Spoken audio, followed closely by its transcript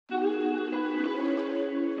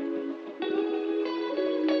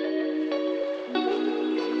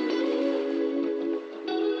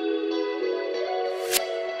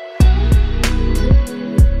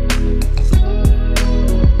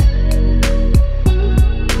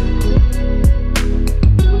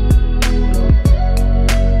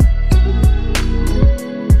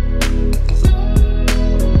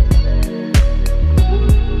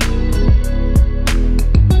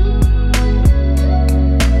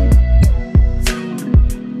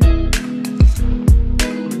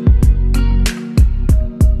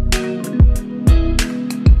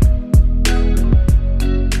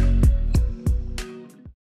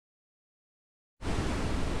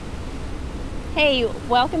Hey,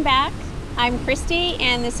 welcome back. I'm Christy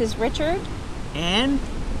and this is Richard. And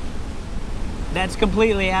that's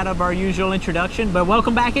completely out of our usual introduction, but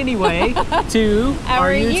welcome back anyway to our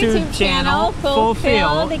YouTube channel,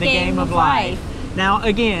 Fulfill the Game of Life. Now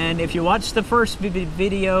again, if you watch the first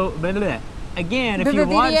video,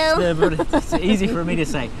 it's easy for me to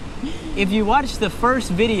say. If you watch the first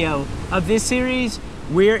video of this series,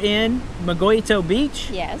 we're in Magoito Beach.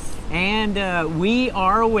 Yes. And we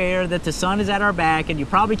are aware that the sun is at our back and you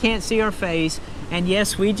probably can't see our face. And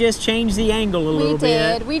yes, we just changed the angle a little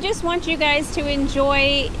bit. We just want you guys to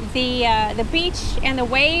enjoy the beach and the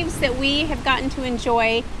waves that we have gotten to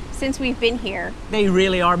enjoy since we've been here. They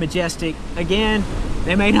really are majestic. Again,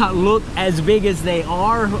 they may not look as big as they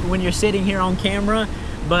are when you're sitting here on camera,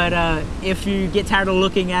 but if you get tired of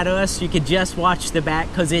looking at us, you could just watch the back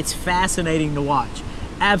because it's fascinating to watch.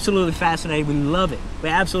 Absolutely fascinating. We love it. We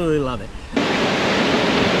absolutely love it.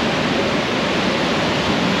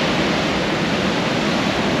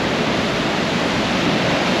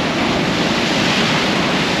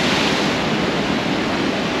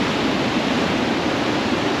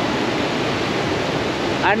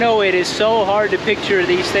 I know it is so hard to picture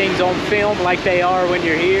these things on film like they are when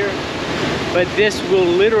you're here, but this will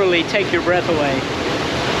literally take your breath away.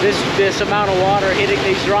 This amount of water hitting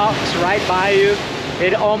these rocks right by you,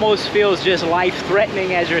 it almost feels just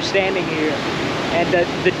life-threatening as you're standing here. And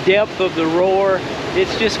the depth of the roar,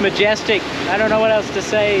 it's just majestic. I don't know what else to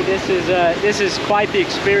say. This is quite the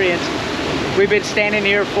experience. We've been standing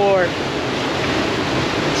here for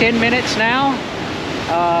 10 minutes now,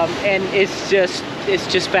 and it's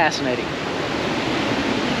just fascinating.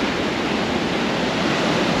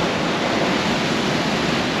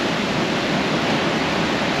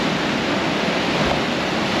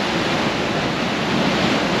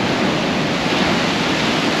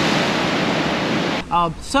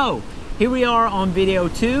 So here we are on video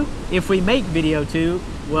 2. If we make video 2,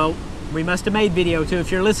 well, we must have made video 2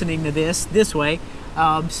 if you're listening to this way.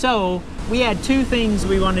 So we had 2 things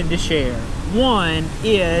we wanted to share. One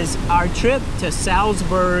is our trip to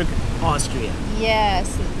Salzburg, Austria.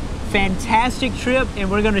 Yes. Fantastic trip, and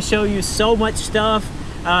we're going to show you so much stuff.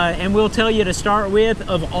 And we'll tell you to start with,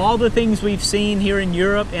 of all the things we've seen here in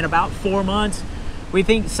Europe in about 4 months, we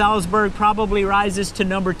think Salzburg probably rises to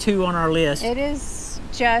number 2 on our list. It is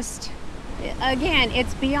just, again,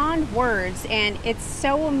 it's beyond words, and it's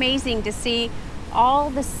so amazing to see all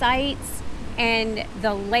the sights and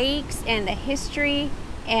the lakes and the history,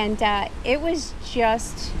 and it was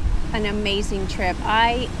just an amazing trip.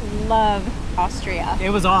 I love Austria. It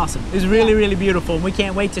was awesome. It was really, really beautiful, and we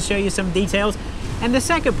can't wait to show you some details. And the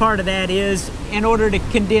second part of that is, in order to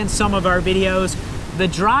condense some of our videos, the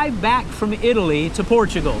drive back from Italy to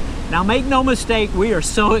Portugal. Now make no mistake, we are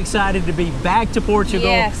so excited to be back to Portugal.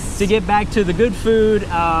 Yes. To get back to the good food,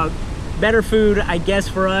 better food, I guess,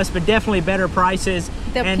 for us, but definitely better prices.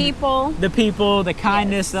 The people, the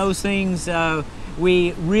kindness, yes. Those things.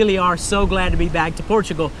 We really are so glad to be back to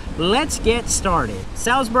Portugal. Let's get started.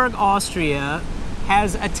 Salzburg, Austria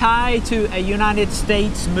has a tie to a United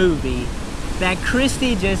States movie that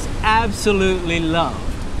Christy just absolutely loved.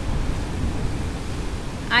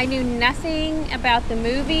 I knew nothing about the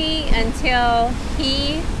movie until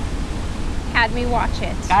he had me watch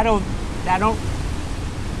it.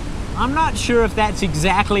 I'm not sure if that's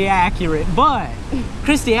exactly accurate, but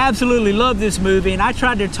Christy absolutely loved this movie, and I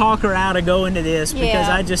tried to talk her out of going to this because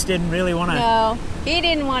I just didn't really want to. No, he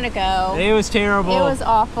didn't want to go. It was terrible. It was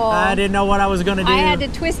awful. I didn't know what I was going to do. I had to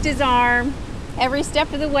twist his arm every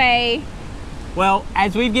step of the way. Well,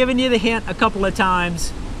 as we've given you the hint a couple of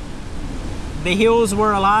times, the hills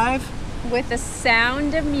were alive with the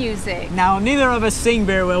sound of music. Now, neither of us sing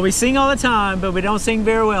very well. We sing all the time, but we don't sing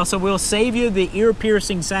very well, so we'll save you the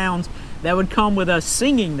ear-piercing sounds that would come with us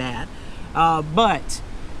singing that. But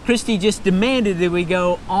Christy just demanded that we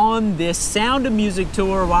go on this Sound of Music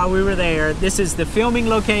tour while we were there. This is the filming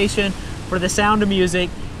location for the Sound of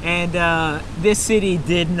Music, and this city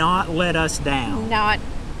did not let us down. Not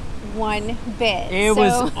one bit. It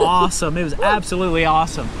was awesome. It was absolutely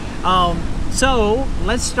awesome. So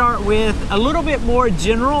let's start with a little bit more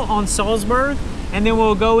general on Salzburg, and then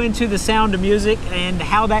we'll go into the Sound of Music and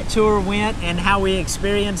how that tour went and how we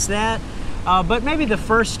experienced that. But maybe the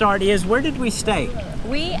first start is, where did we stay?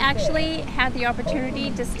 We actually had the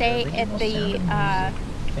opportunity to stay at the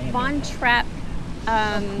Von Trapp,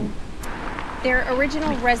 their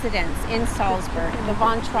original residence in Salzburg, the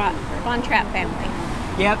Von Trapp family.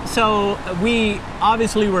 Yep, so we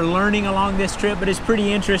obviously were learning along this trip, but it's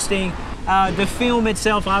pretty interesting. The film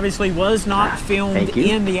itself obviously was not filmed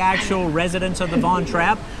in the actual residence of the Von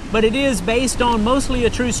Trapp, but it is based on mostly a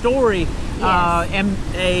true story. And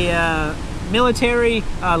a military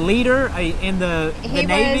leader in the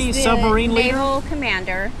Navy, was the submarine leader. naval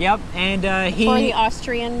commander. Yep, and for the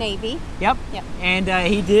Austrian Navy. Yep. And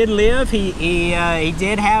he did live. He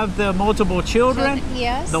did have the multiple children.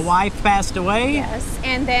 Yes. The wife passed away. Yes,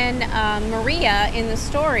 and then Maria in the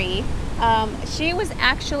story, she was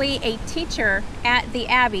actually a teacher at the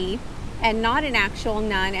Abbey and not an actual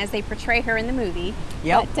nun as they portray her in the movie.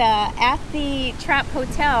 Yep. But at the Trap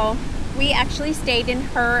Hotel, we actually stayed in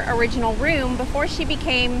her original room before she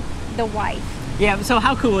became the wife. Yeah, so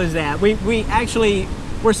how cool is that? We actually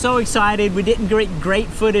were so excited. We didn't get great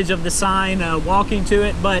footage of the sign walking to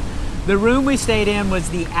it, but the room we stayed in was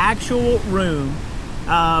the actual room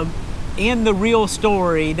in the real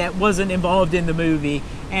story that wasn't involved in the movie.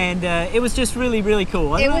 And it was just really, really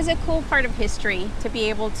cool. It was a cool part of history to be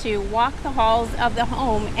able to walk the halls of the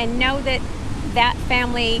home and know that that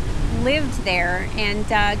family lived there, and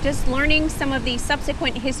just learning some of the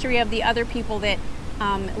subsequent history of the other people that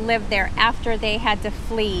lived there after they had to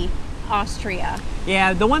flee Austria.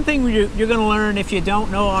 Yeah, the one thing you're going to learn, if you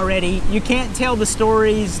don't know already, you can't tell the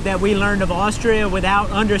stories that we learned of Austria without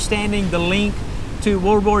understanding the link to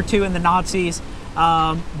World War II and the Nazis.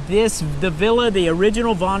 The villa, the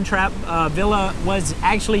original Von Trapp villa, was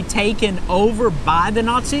actually taken over by the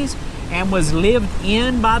Nazis and was lived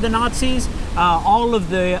in by the Nazis. All of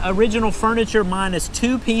the original furniture minus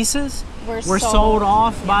 2 pieces were sold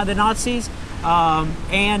off by the Nazis.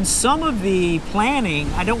 And some of the planning,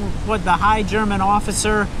 I don't know what the High German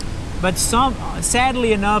officer, but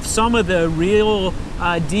sadly enough, some of the real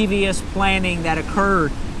devious planning that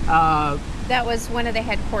occurred. That was one of the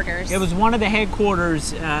headquarters. It was one of the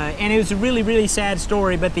headquarters, and it was a really, really sad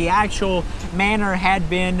story, but the actual manor had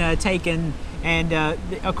been taken, and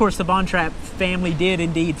of course the Von Trapp family did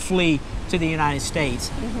indeed flee to the United States.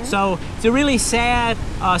 So it's a really sad,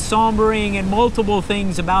 sombering, and multiple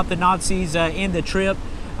things about the Nazis in the trip.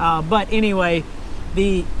 But anyway,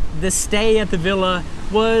 the stay at the villa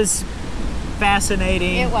was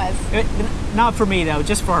fascinating. It was. Not for me though,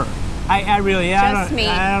 just for her. I really,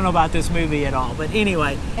 I don't know about this movie at all. But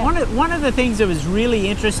anyway, one of the things that was really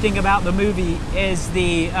interesting about the movie, is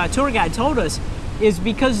the tour guide told us, is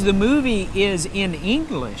because the movie is in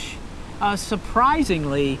English,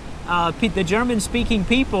 surprisingly, the German-speaking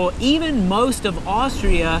people, even most of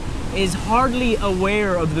Austria, is hardly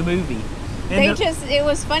aware of the movie. And it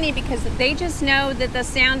was funny because they just know that the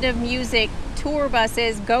Sound of Music tour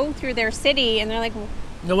buses go through their city, and they're like,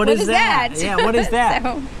 what is that? Yeah, what is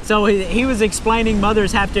that? So he was explaining,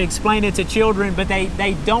 mothers have to explain it to children, but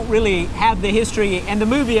they don't really have the history. And the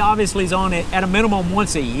movie obviously is on it at a minimum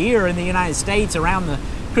once a year in the United States around the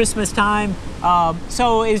Christmas time.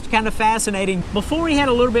 So it's kind of fascinating. Before we head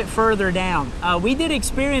a little bit further down, we did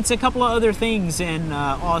experience a couple of other things in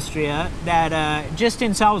Austria, that just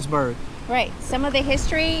in Salzburg. Right, some of the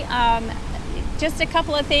history, just a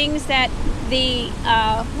couple of things that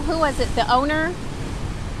who was it, the owner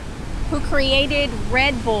who created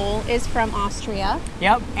Redbull is from Austria.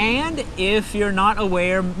 Yep, and if you're not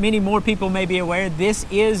aware, many more people may be aware, this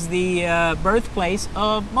is the birthplace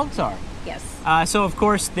of Mozart. Yes. So of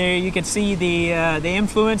course there you can see the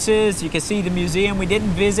influences, you can see the museum. We didn't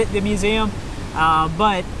visit the museum,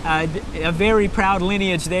 but a very proud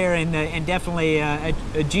lineage there, and definitely a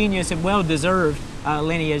genius and well-deserved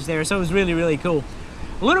lineage there. So it was really, really cool.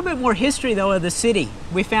 A little bit more history, though, of the city.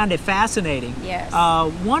 We found it fascinating. Yes.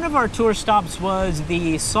 One of our tour stops was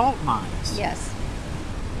the salt mines. Yes.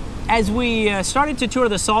 As we started to tour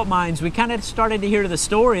the salt mines, we kind of started to hear the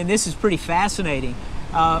story, and this is pretty fascinating.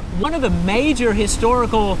 One of the major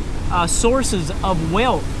historical sources of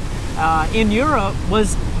wealth in Europe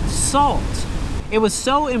was salt. It was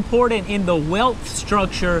so important in the wealth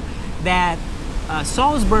structure that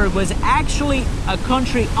Salzburg was actually a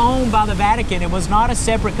country owned by the Vatican. It was not a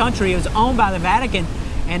separate country, it was owned by the Vatican,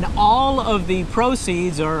 and all of the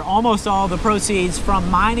proceeds, or almost all the proceeds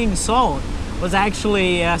from mining salt, was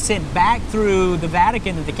actually sent back through the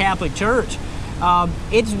Vatican to the Catholic Church.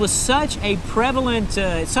 It was such a prevalent,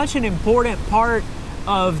 such an important part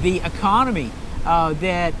of the economy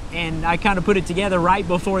that, and I kind of put it together right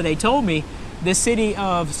before they told me, the city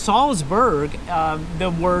of Salzburg,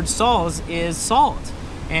 the word Salz is salt,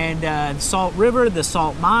 and the Salt River, the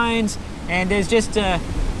salt mines, and there's just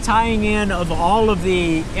tying in of all of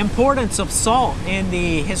the importance of salt in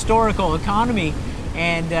the historical economy,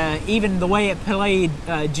 and even the way it played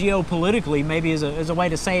geopolitically, maybe is a way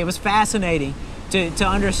to say. It was fascinating to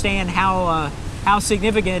understand how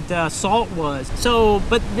significant salt was. So,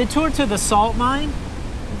 but the tour to the salt mine,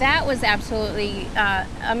 that was absolutely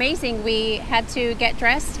amazing. We had to get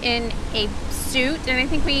dressed in a suit, and I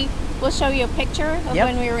think we will show you a picture of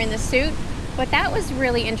when we were in the suit. But that was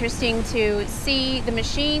really interesting to see the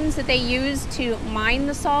machines that they use to mine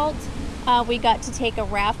the salt. We got to take a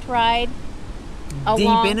raft ride.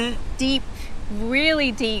 Deep in it? Deep,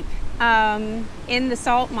 really deep in the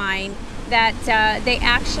salt mine, that they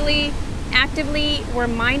actually actively were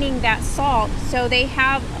mining that salt. So they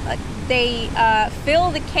have,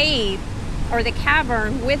 fill the cave or the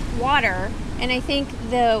cavern with water, and I think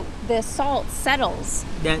the salt settles.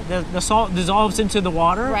 The salt dissolves into the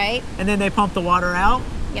water, right? And then they pump the water out.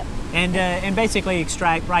 Yep. And basically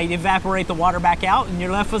extract, evaporate the water back out, and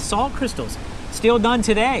you're left with salt crystals. Still done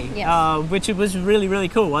today, yes. Which was really, really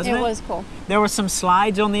cool, wasn't it? It was cool. There were some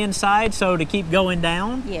slides on the inside, so to keep going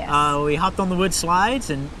down. Yes. We hopped on the wood slides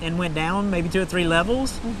and went down maybe 2 or 3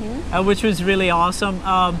 levels, which was really awesome.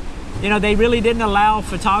 You know, they really didn't allow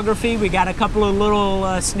photography. We got a couple of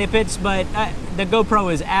little snippets, but the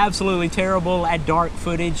GoPro is absolutely terrible at dark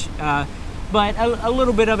footage. But a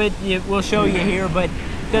little bit of it we'll show you here, but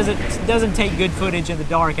doesn't take good footage in the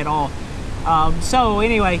dark at all. So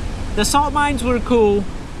anyway, the salt mines were cool,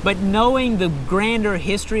 but knowing the grander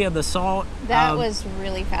history of the salt, that was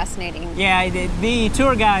really fascinating. Yeah, the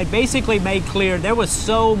tour guide basically made clear there was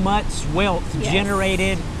so much wealth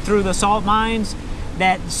generated through the salt mines,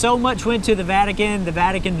 that so much went to the Vatican. The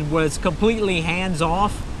Vatican was completely hands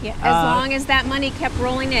off. Yeah, as long as that money kept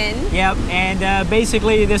rolling in. Yep, and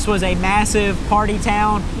basically this was a massive party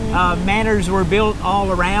town. Manors were built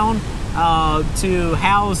all around to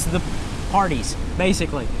house the parties,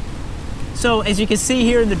 basically. So as you can see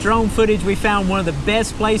here in the drone footage, we found one of the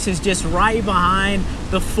best places just right behind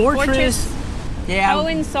the fortress. Yeah,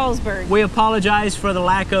 in Salzburg. We apologize for the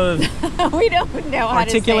lack of we don't know how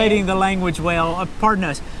articulating to say the language well. Pardon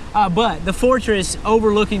us. But the fortress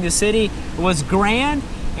overlooking the city was grand,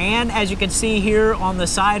 and as you can see here on the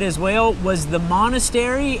side as well was the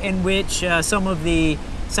monastery in which some of the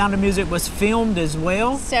Sound of Music was filmed as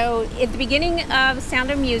well. So at the beginning of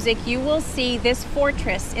Sound of Music, you will see this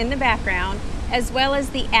fortress in the background, as well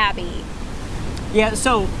as the abbey. Yeah,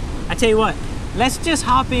 so I tell you what, let's just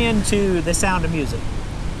hop into the Sound of Music.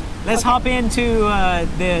 Let's hop into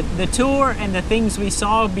the tour and the things we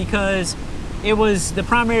saw, because it was the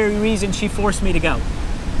primary reason she forced me to go.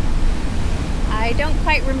 I don't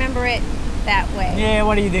quite remember it that way. Yeah,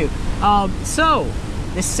 what do you do? So,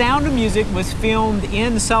 the Sound of Music was filmed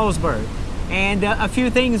in Salzburg, and a few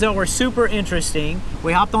things that were super interesting.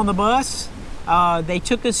 We hopped on the bus. They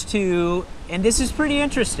took us to, and this is pretty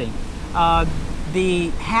interesting, the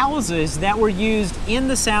houses that were used in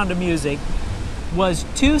the Sound of Music was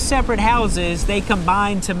 2 separate houses they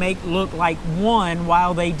combined to make look like one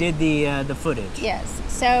while they did the footage. Yes.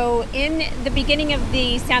 So in the beginning of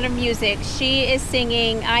the Sound of Music, she is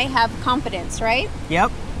singing "I Have Confidence," right?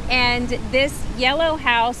 Yep. And this yellow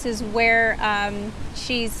house is where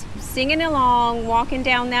she's singing along, walking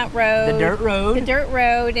down that road. The dirt road. The dirt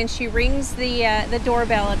road, and she rings the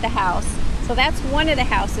doorbell at the house. So that's one of the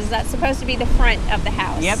houses. That's supposed to be the front of the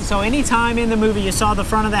house. Yep, so anytime in the movie you saw the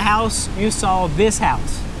front of the house, you saw this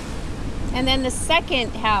house. And then the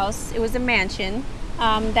second house, it was a mansion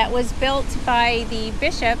that was built by the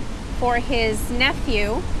bishop for his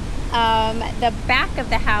nephew. The back of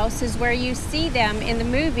the house is where you see them in the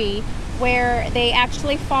movie, where they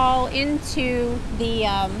actually fall into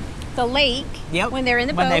the lake when they're in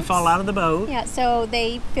the boat. When they fall out of the boat. Yeah, so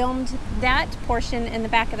they filmed that portion in the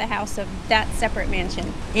back of the house of that separate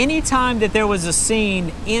mansion. Anytime that there was a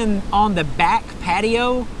scene on the back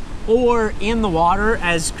patio or in the water,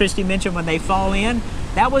 as Christie mentioned, when they fall in,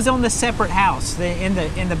 that was on the separate house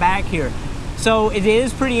in the back here. So it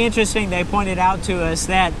is pretty interesting. They pointed out to us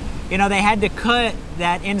that, you know, they had to cut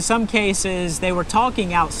that. In some cases they were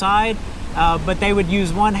talking outside, but they would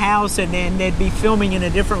use one house and then they'd be filming in a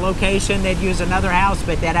different location. They'd use another house,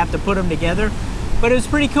 but they'd have to put them together. But it was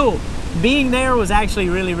pretty cool. Being there was actually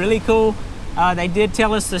really, really cool. They did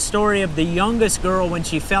tell us the story of the youngest girl when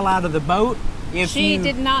she fell out of the boat. She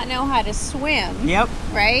did not know how to swim. Yep.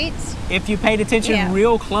 Right? If you paid attention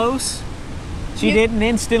real close, she didn't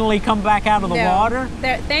instantly come back out of the water.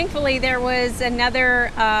 Thankfully, there was another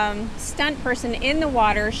stunt person in the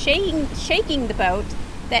water shaking the boat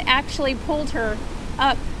that actually pulled her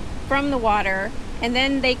up from the water, and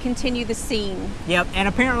then they continue the scene. Yep, and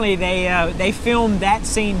apparently they filmed that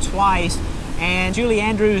scene twice, and Julie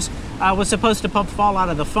Andrews was supposed to fall out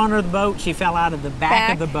of the front of the boat. She fell out of the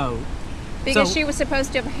back of the boat. Because she was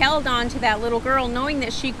supposed to have held on to that little girl, knowing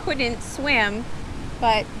that she couldn't swim,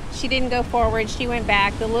 but she didn't go forward. She went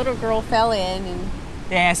back. The little girl fell in, and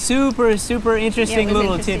Yeah, super, super interesting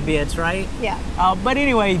little tidbits, right? Yeah. But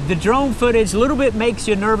anyway, the drone footage a little bit makes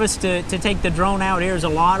you nervous to take the drone out. There's a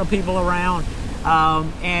lot of people around,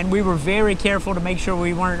 and we were very careful to make sure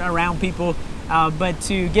we weren't around people. But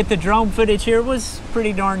to get the drone footage here was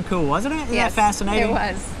pretty darn cool, wasn't it? Isn't that fascinating? It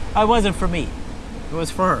was. It wasn't for me. It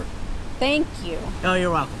was for her. Thank you. Oh,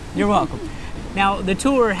 you're welcome. You're welcome. Now, the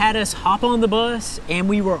tour had us hop on the bus, and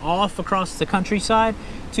we were off across the countryside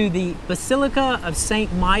to the Basilica of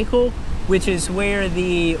St. Michael, which is where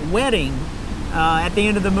the wedding, at the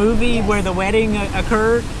end of the movie, where the wedding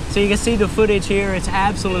occurred. So you can see the footage here. It's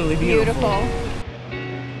absolutely beautiful. Beautiful.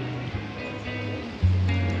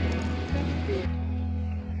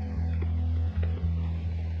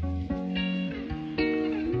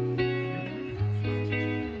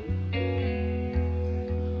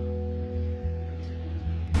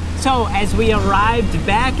 So as we arrived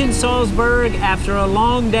back in Salzburg after a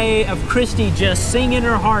long day of Christie just singing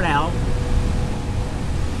her heart out,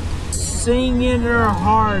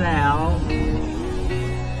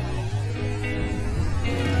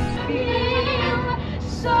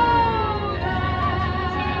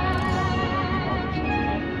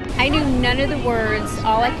 I knew none of the words.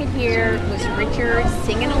 All I could hear was Richard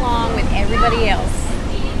singing along with everybody else.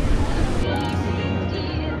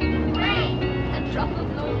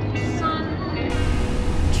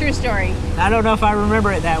 True story. I don't know if I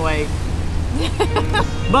remember it that way.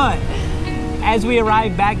 But as we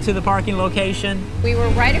arrived back to the parking location, we were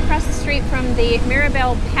right across the street from the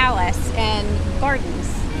Mirabelle Palace and Gardens.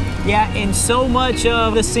 Yeah, and so much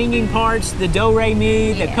of the singing parts, the do re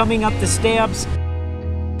mi, the coming up the steps,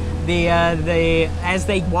 as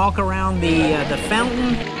they walk around the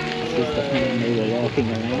fountain. This is the fountain they were walking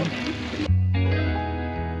around.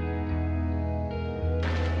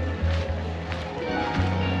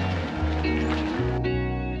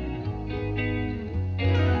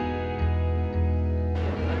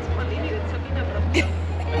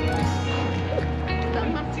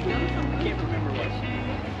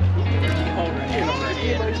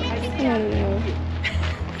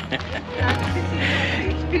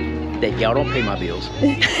 That y'all don't pay my bills.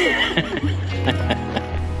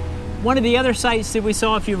 One of the other sites that we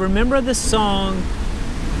saw, if you remember the song,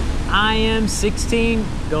 I Am 16,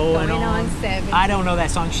 going on 17. I don't know that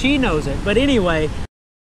song. She knows it. But anyway.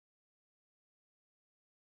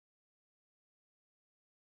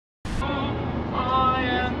 I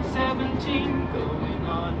am 17, going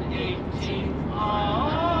on 18.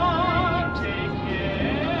 I'll take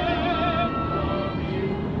care of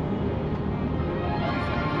you.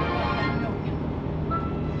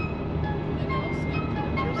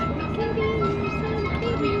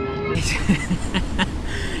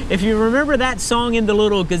 If you remember that song in the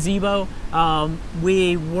little gazebo,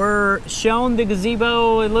 we were shown the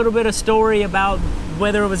gazebo, a little bit of story about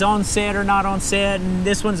whether it was on set or not on set, and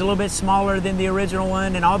this one's a little bit smaller than the original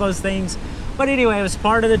one and all those things. But anyway, it was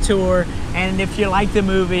part of the tour, and if you like the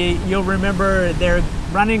movie, you'll remember they're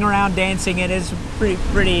running around dancing. It is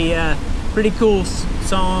pretty cool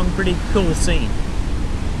song, pretty cool scene.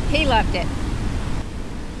 He loved it.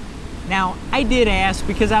 Now, I did ask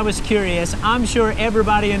because I was curious. I'm sure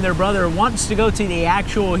everybody and their brother wants to go to the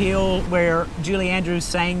actual hill where Julie Andrews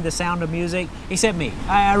sang The Sound of Music, except me.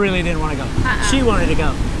 I really didn't want to go. She wanted to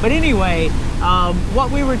go. But anyway,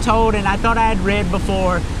 what we were told, and I thought I had read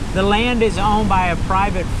before, the land is owned by a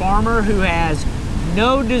private farmer who has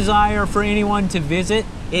no desire for anyone to visit.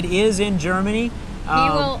 It is in Germany. He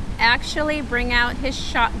will actually bring out his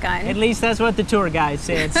shotgun. At least that's what the tour guide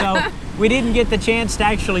said. So we didn't get the chance to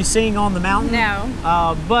actually sing on the mountain.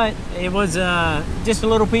 No. But it was just a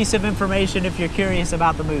little piece of information if you're curious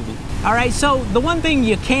about the movie. All right, so the one thing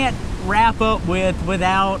you can't wrap up with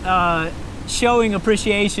without showing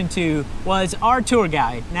appreciation to was our tour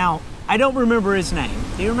guide. Now, I don't remember his name.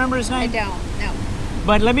 Do you remember his name? I don't, no.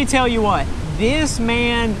 But let me tell you what. This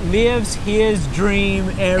man lives his dream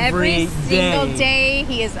every single day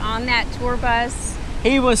he is on that tour bus.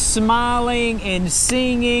 He was smiling and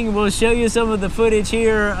singing. We'll show you some of the footage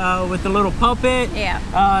here with the little puppet.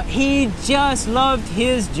 Yeah. He just loved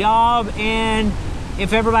his job, and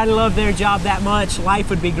if everybody loved their job that much,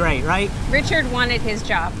 life would be great, right? Richard wanted his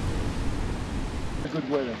job. Good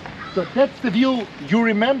weather. So that's the view you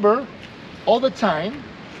remember all the time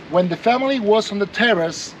when the family was on the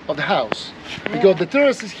terrace of the house. Because the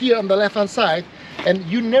terrace is here on the left hand side, and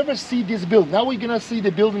you never see this building. Now we're gonna see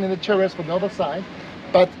the building and the terrace from the other side,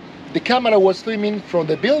 but the camera was streaming from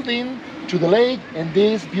the building to the lake and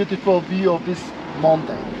this beautiful view of this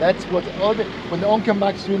mountain. That's what all the, when the onkel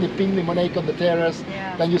Max doing the pink lemonade on the terrace,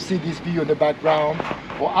 then you see this view in the background.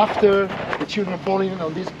 Or after the children falling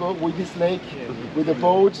on this boat, with this lake, with the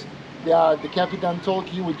boats. They are the Captain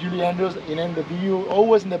talking with Julie Andrews, and then the view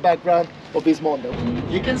always in the background of this mountain.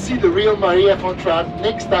 You can see the real Maria von Trapp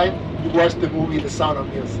next time you watch the movie The Sound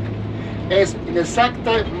of Music. As in the exact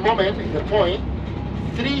moment, in the point,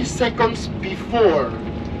 3 seconds before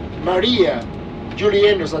Maria, Julie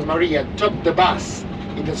Andrews as Maria, took the bus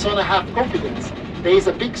in the Zone Have Confidence, there is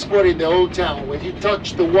a big square in the old town. When he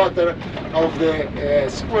touched the water of the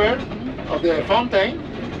square, of the fountain,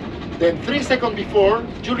 then 3 seconds before,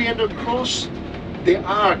 Julie Andrews crossed the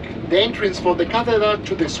arc, the entrance for the cathedral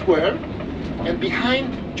to the square, and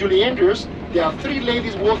behind Julie Andrews, there are 3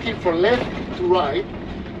 ladies walking from left to right,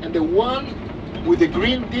 and the one with the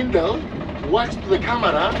green dindle, watch to the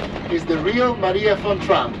camera, is the real Maria von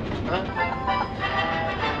Trapp.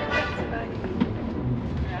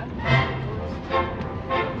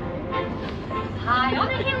 High on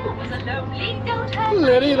a hill was a lonely goat herd.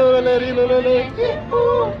 Let it go, let it go, let it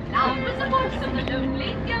go. Loud was the voice of the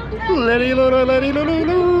lonely goat herd. Let it go, let it go, let it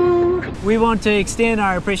go. We want to extend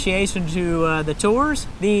our appreciation to the tours,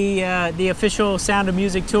 the official Sound of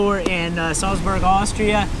Music tour in Salzburg,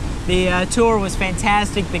 Austria. The tour was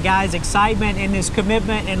fantastic. The guy's excitement and his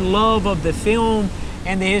commitment and love of the film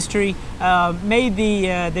and the history made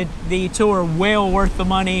the tour well worth the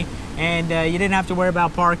money, and you didn't have to worry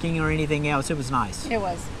about parking or anything else. It was nice. It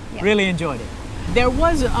was. Yeah. Really enjoyed it. There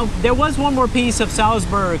was one more piece of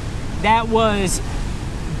Salzburg that was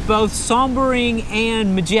both sombering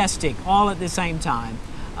and majestic all at the same time.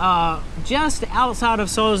 Just outside of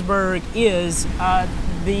Salzburg is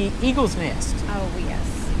the Eagle's Nest. Oh, yes.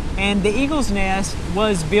 And the Eagle's Nest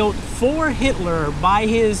was built for Hitler by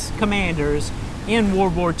his commanders in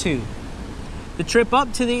World War II. The trip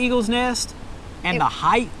up to the Eagle's Nest and the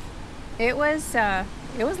height. It was a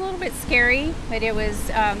little bit scary, but it was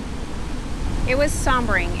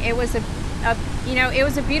sombering. It was it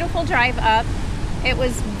was a beautiful drive up. It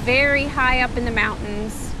was very high up in the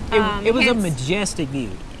mountains. It was a majestic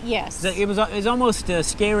view. Yes. It was almost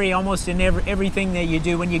scary, almost in everything that you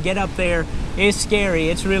do. When you get up there, it's scary.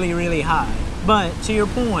 It's really, really high. But to your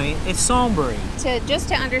point, it's sombering. Just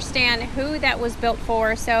to understand who that was built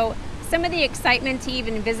for, so some of the excitement to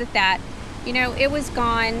even visit that, it was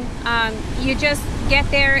gone. You just get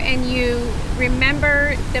there and you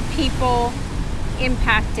remember the people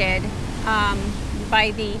impacted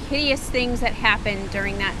by the hideous things that happened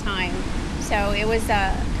during that time. So it was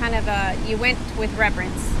you went with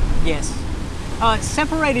reverence. Yes.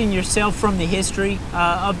 Separating yourself from the history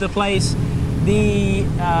of the place, the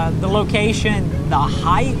location, the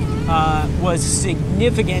height was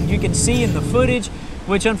significant. You can see in the footage,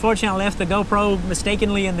 which unfortunately I left the GoPro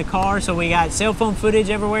mistakenly in the car, so we got cell phone footage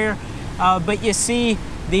everywhere. But you see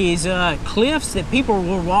these cliffs that people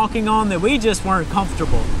were walking on that we just weren't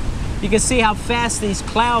comfortable. You can see how fast these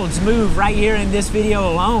clouds move right here in this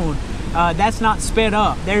video alone. That's not sped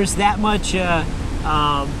up. There's that much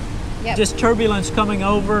just turbulence coming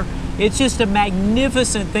over. It's just a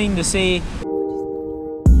magnificent thing to see.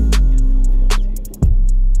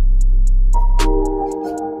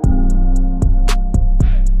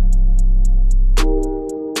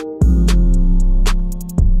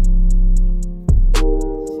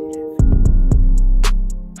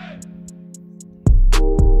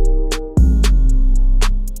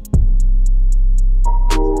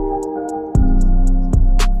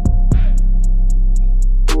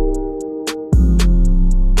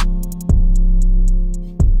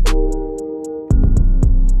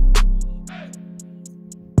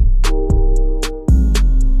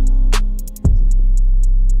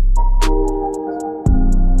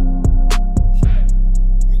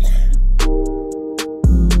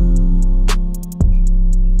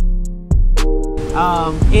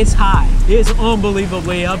 It's high. It's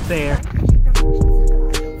unbelievably up there.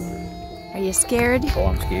 Are you scared? Oh,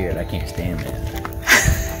 I'm scared. I can't stand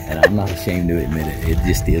that. And I'm not ashamed to admit it. It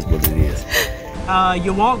just is what it is.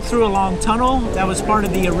 You walk through a long tunnel that was part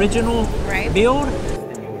of the original build.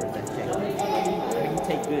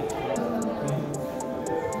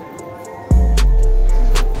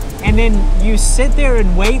 And then you sit there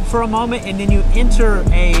and wait for a moment, and then you enter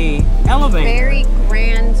a elevator. Very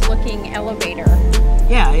grand looking elevator.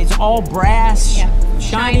 Yeah, it's all brass,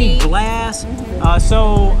 shiny glass.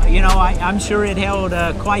 So, I'm sure it held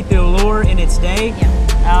quite the allure in its day.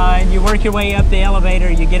 And you work your way up the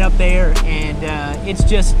elevator, you get up there, and it's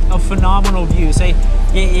just a phenomenal view. So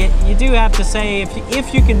you do have to say,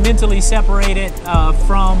 if you can mentally separate it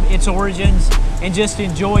from its origins and just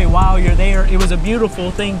enjoy while you're there, it was a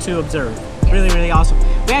beautiful thing to observe. Really, really awesome.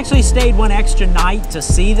 We actually stayed one extra night to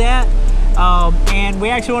see that. And we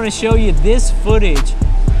actually want to show you this footage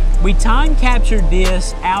We time captured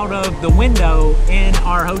this out of the window in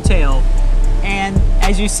our hotel. And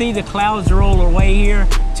as you see the clouds roll away here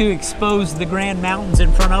to expose the Grand Mountains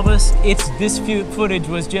in front of us, this footage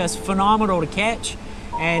was just phenomenal to catch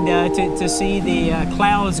and to see the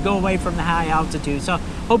clouds go away from the high altitude. So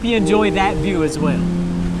hope you enjoy that view as well.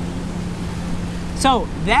 So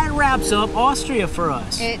that wraps up Austria for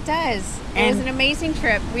us. It does. It was an amazing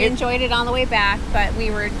trip. We enjoyed it on the way back, but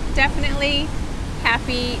we were definitely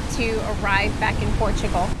happy to arrive back in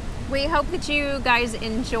Portugal. We hope that you guys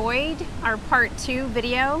enjoyed our part 2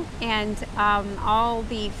 video and all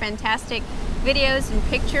the fantastic videos and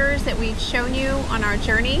pictures that we've shown you on our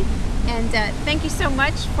journey. And thank you so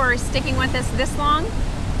much for sticking with us this long.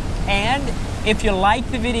 And if you like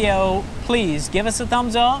the video, please give us a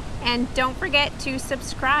thumbs up. And don't forget to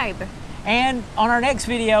subscribe. And on our next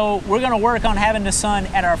video, we're gonna work on having the sun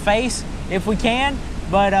at our face if we can.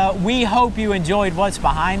 But we hope you enjoyed what's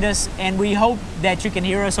behind us, and we hope that you can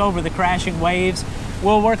hear us over the crashing waves.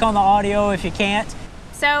 We'll work on the audio if you can't.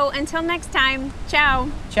 So until next time, ciao.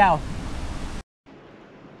 Ciao.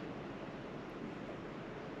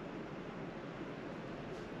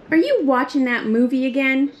 Are you watching that movie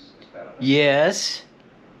again? Yes.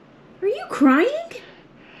 Are you crying?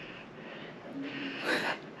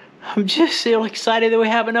 I'm just so excited that we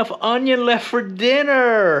have enough onion left for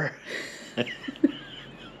dinner.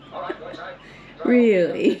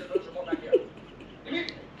 Really?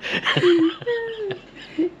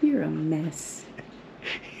 You're a mess.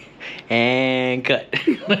 And cut.